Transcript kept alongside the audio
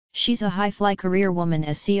She's a high-fly career woman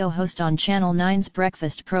as CEO host on Channel 9's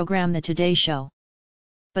breakfast program The Today Show.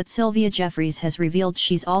 But Sylvia Jeffreys has revealed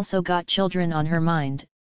she's also got children on her mind,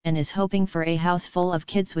 and is hoping for a house full of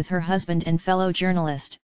kids with her husband and fellow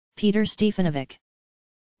journalist, Peter Stefanovic.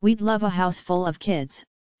 "We'd love a house full of kids,"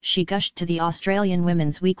 she gushed to the Australian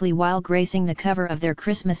Women's Weekly while gracing the cover of their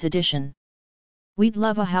Christmas edition. "We'd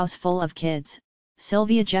love a house full of kids,"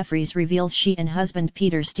 Sylvia Jeffreys reveals she and husband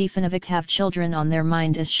Peter Stefanovic have children on their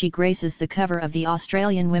mind as she graces the cover of the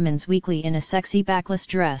Australian Women's Weekly in a sexy backless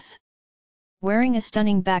dress. Wearing a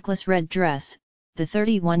stunning backless red dress, the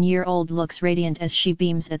 31-year-old looks radiant as she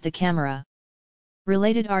beams at the camera.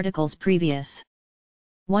 Related articles previous.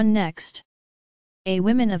 1 Next. A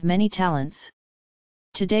woman of many talents.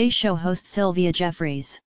 Today Show host Sylvia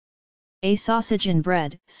Jeffreys. A sausage and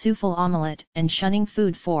bread, souffle omelette, and shunning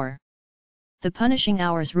food for. The punishing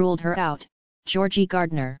hours ruled her out, Georgie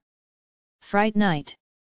Gardner. Fright Night.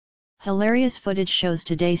 Hilarious footage shows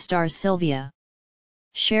Today stars Sylvia.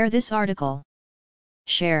 Share this article.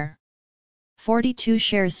 Share. 42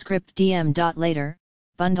 shares script DM. Later,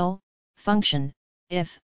 bundle, function,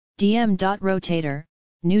 if, DM. Rotator,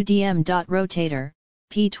 new DM. Rotator,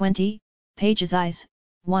 P20, page size,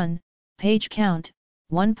 1, page count,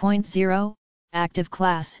 1.0, active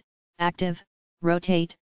class, active,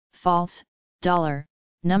 rotate, false, dollar,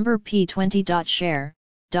 number P20. Share,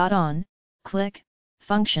 on, click,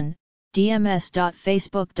 function, dms.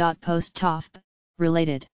 Facebook. Post.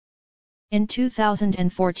 Related. In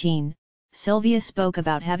 2014, Sylvia spoke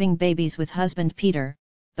about having babies with husband Peter,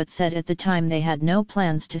 but said at the time they had no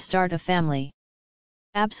plans to start a family.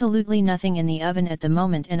 "Absolutely nothing in the oven at the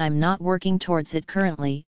moment and I'm not working towards it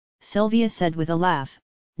currently," Sylvia said with a laugh,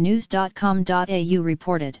 news.com.au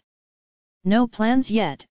reported. No plans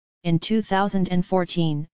yet. In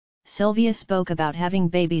 2014, Sylvia spoke about having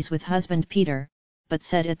babies with husband Peter, but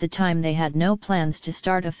said at the time they had no plans to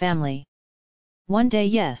start a family. "One day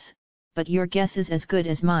yes, but your guess is as good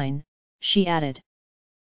as mine," she added.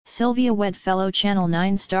 Sylvia wed fellow Channel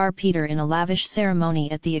 9 star Peter in a lavish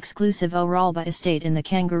ceremony at the exclusive O'Ralba estate in the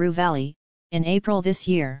Kangaroo Valley, in April this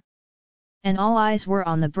year. And all eyes were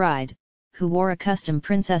on the bride, who wore a custom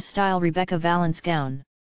princess-style Rebecca Valance gown.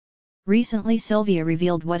 Recently Sylvia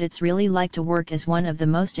revealed what it's really like to work as one of the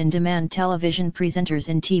most in-demand television presenters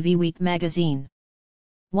in TV Week magazine.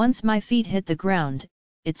 "Once my feet hit the ground,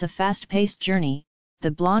 it's a fast-paced journey," the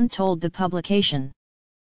blonde told the publication.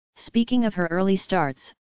 Speaking of her early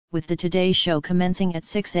starts, with the Today Show commencing at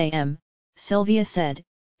 6 a.m., Sylvia said,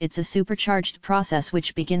 "It's a supercharged process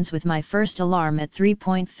which begins with my first alarm at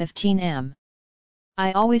 3:15 am.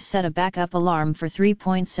 I always set a backup alarm for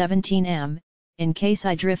 3:17 am, in case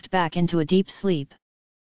I drift back into a deep sleep.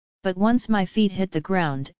 But once my feet hit the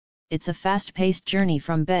ground, it's a fast-paced journey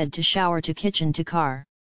from bed to shower to kitchen to car.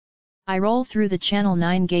 I roll through the Channel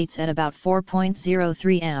 9 gates at about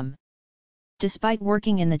 4:03 am. Despite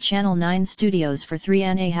working in the Channel 9 studios for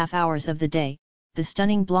 3.5 hours of the day, the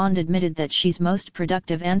stunning blonde admitted that she's most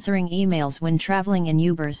productive answering emails when traveling in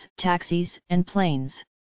Ubers, taxis, and planes.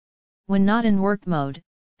 When not in work mode,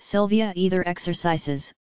 Sylvia either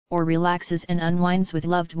exercises, or relaxes and unwinds with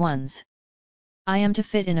loved ones. "I am to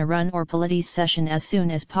fit in a run or Pilates session as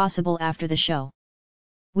soon as possible after the show.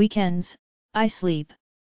 Weekends, I sleep.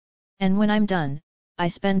 And when I'm done, I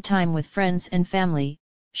spend time with friends and family,"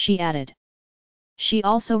 she added. She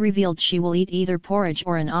also revealed she will eat either porridge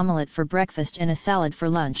or an omelette for breakfast and a salad for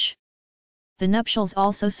lunch. The nuptials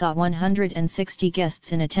also saw 160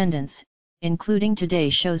 guests in attendance, including Today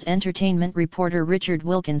Show's entertainment reporter Richard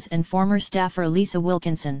Wilkins and former staffer Lisa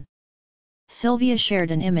Wilkinson. Sylvia shared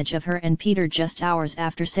an image of her and Peter just hours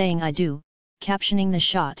after saying "I do," captioning the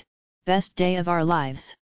shot, "Best day of our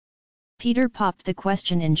lives." Peter popped the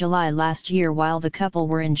question in July last year while the couple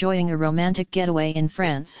were enjoying a romantic getaway in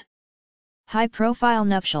France. High-profile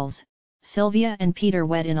nuptials, Sylvia and Peter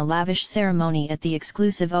wed in a lavish ceremony at the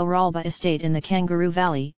exclusive O'Ralba estate in the Kangaroo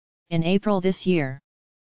Valley, in April this year.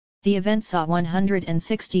 The event saw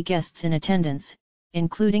 160 guests in attendance,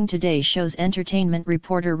 including Today Show's entertainment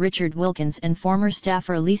reporter Richard Wilkins and former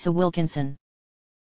staffer Lisa Wilkinson.